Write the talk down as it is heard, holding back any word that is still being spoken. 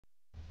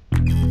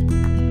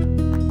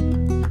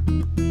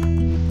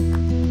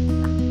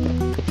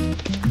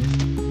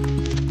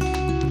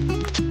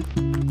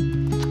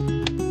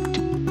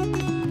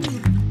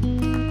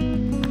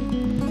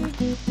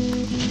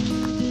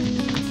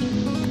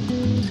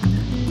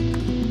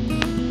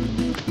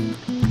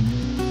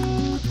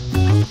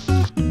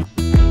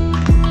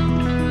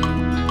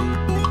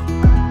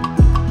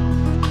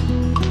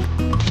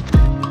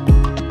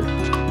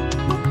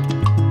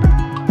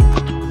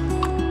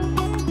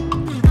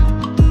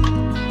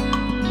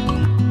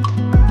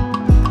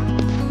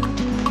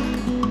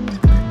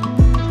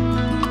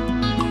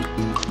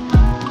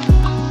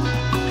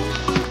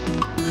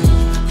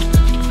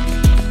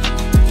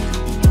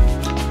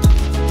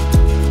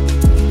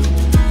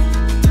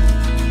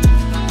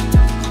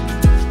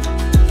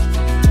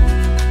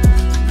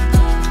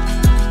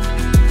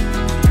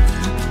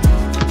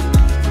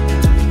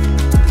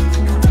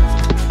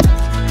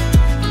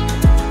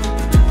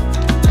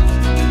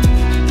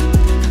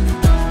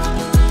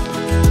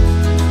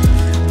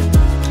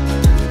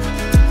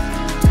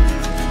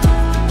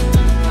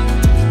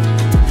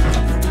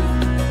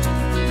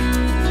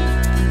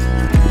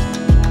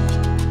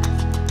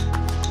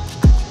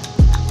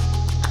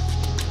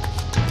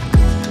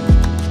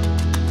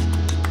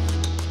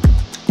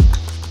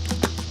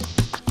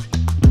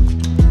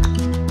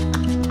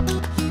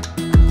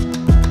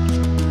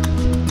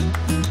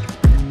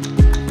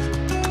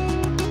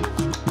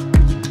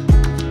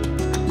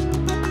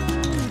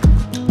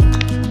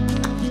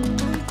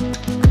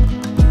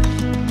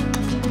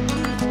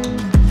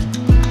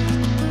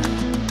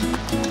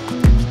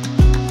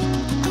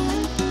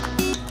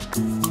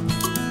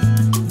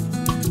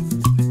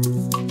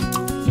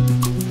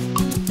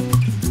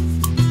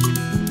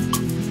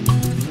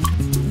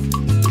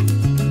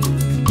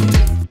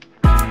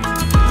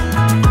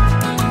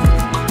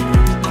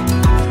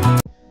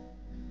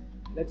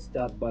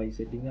start by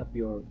setting up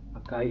your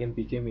Akai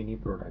MPK Mini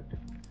product.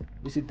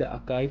 Visit the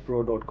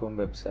akaipro.com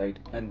website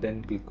and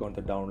then click on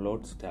the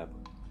Downloads tab.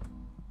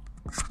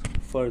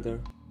 Further,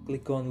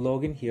 click on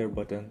Login Here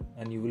button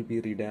and you will be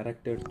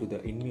redirected to the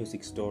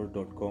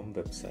inmusicstore.com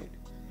website.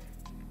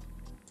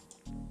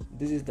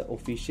 This is the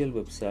official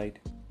website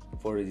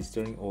for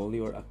registering all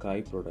your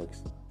Akai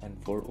products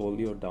and for all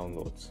your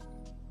downloads.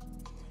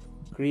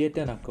 Create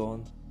an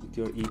account with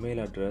your email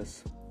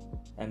address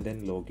and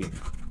then log in.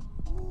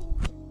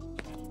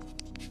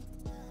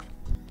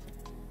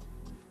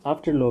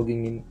 After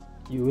logging in,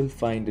 you will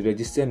find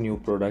Register New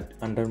Product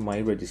under My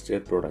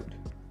Registered Product.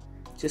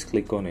 Just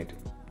click on it.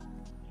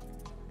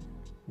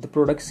 The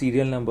product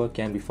serial number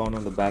can be found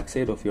on the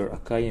backside of your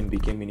Akai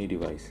MPK Mini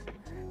device.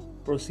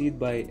 Proceed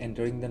by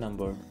entering the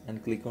number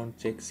and click on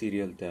Check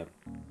Serial tab.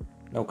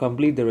 Now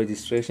complete the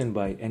registration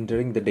by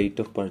entering the date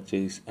of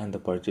purchase and the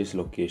purchase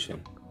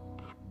location.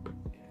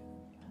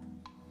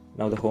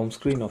 Now the home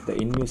screen of the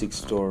InMusic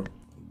Store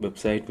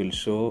website will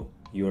show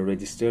your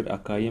registered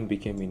Akai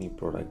MPK Mini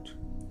product.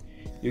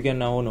 You can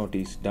now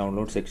notice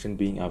download section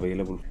being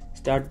available.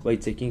 Start by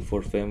checking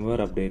for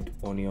firmware update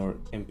on your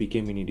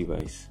MPK Mini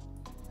device.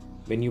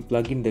 When you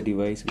plug in the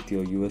device with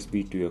your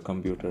USB to your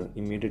computer,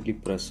 immediately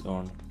press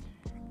on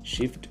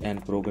Shift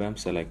and Program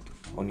Select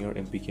on your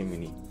MPK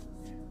Mini.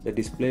 The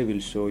display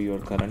will show your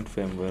current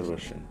firmware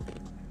version.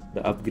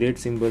 The upgrade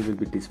symbol will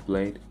be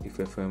displayed if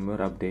a firmware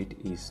update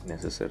is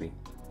necessary.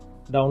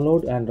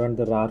 Download and run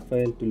the RAR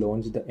file to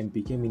launch the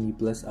MPK Mini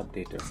Plus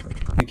updater.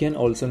 You can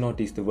also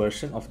notice the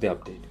version of the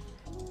update.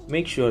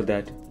 Make sure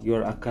that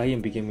your Akai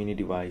MPK Mini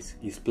device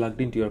is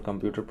plugged into your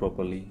computer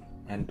properly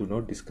and do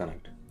not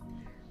disconnect.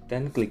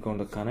 Then click on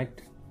the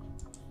Connect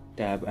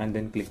tab and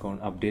then click on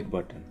Update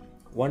button.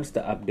 Once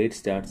the update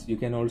starts, you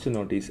can also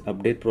notice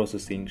update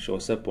processing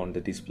shows up on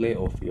the display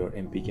of your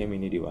MPK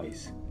Mini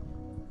device.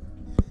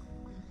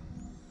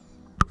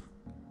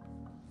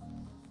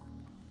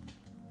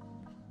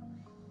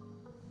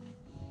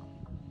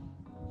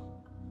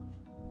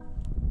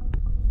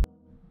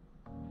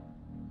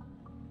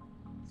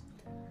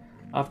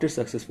 After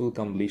successful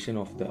completion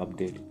of the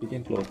update, you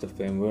can close the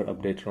firmware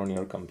updater on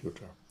your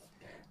computer.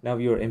 Now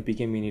your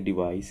MPK Mini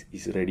device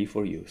is ready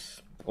for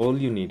use. All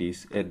you need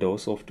is a DAW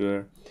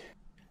software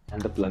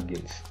and the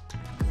plugins,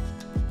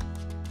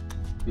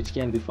 which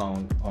can be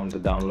found on the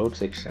download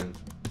section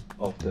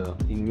of the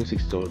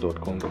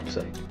inmusicstore.com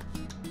website.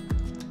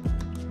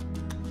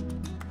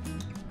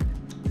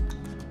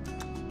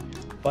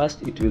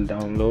 First, it will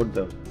download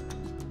the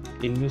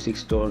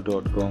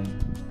inmusicstore.com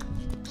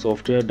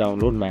software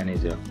download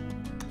manager.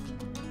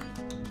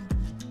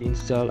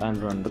 Install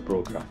and run the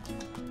program.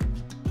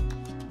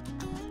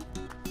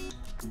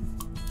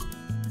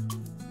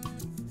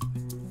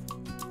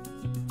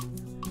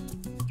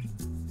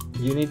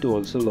 You need to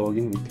also log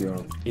in with your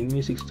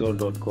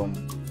inmusicstore.com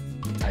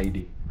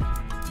ID.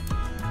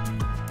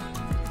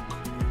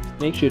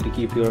 Make sure to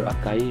keep your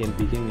Akai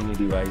MPK Mini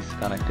device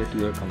connected to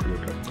your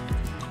computer.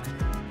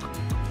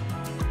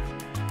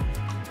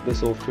 The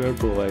software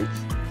provides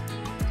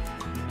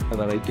a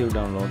variety of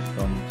downloads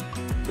from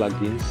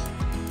plugins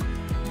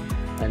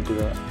and to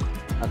the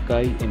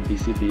Akai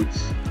MPC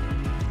Beats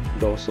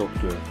DAW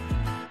software.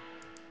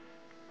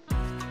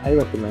 I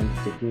recommend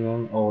checking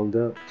on all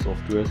the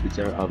softwares which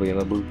are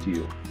available to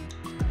you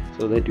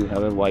so that you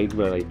have a wide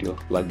variety of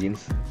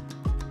plugins.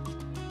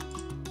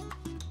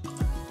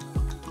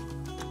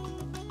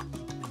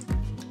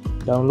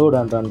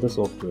 Download and run the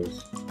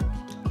softwares.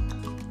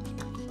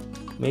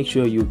 Make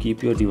sure you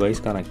keep your device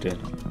connected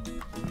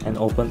and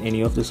open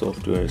any of the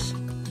softwares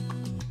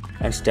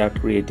and start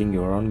creating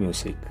your own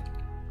music.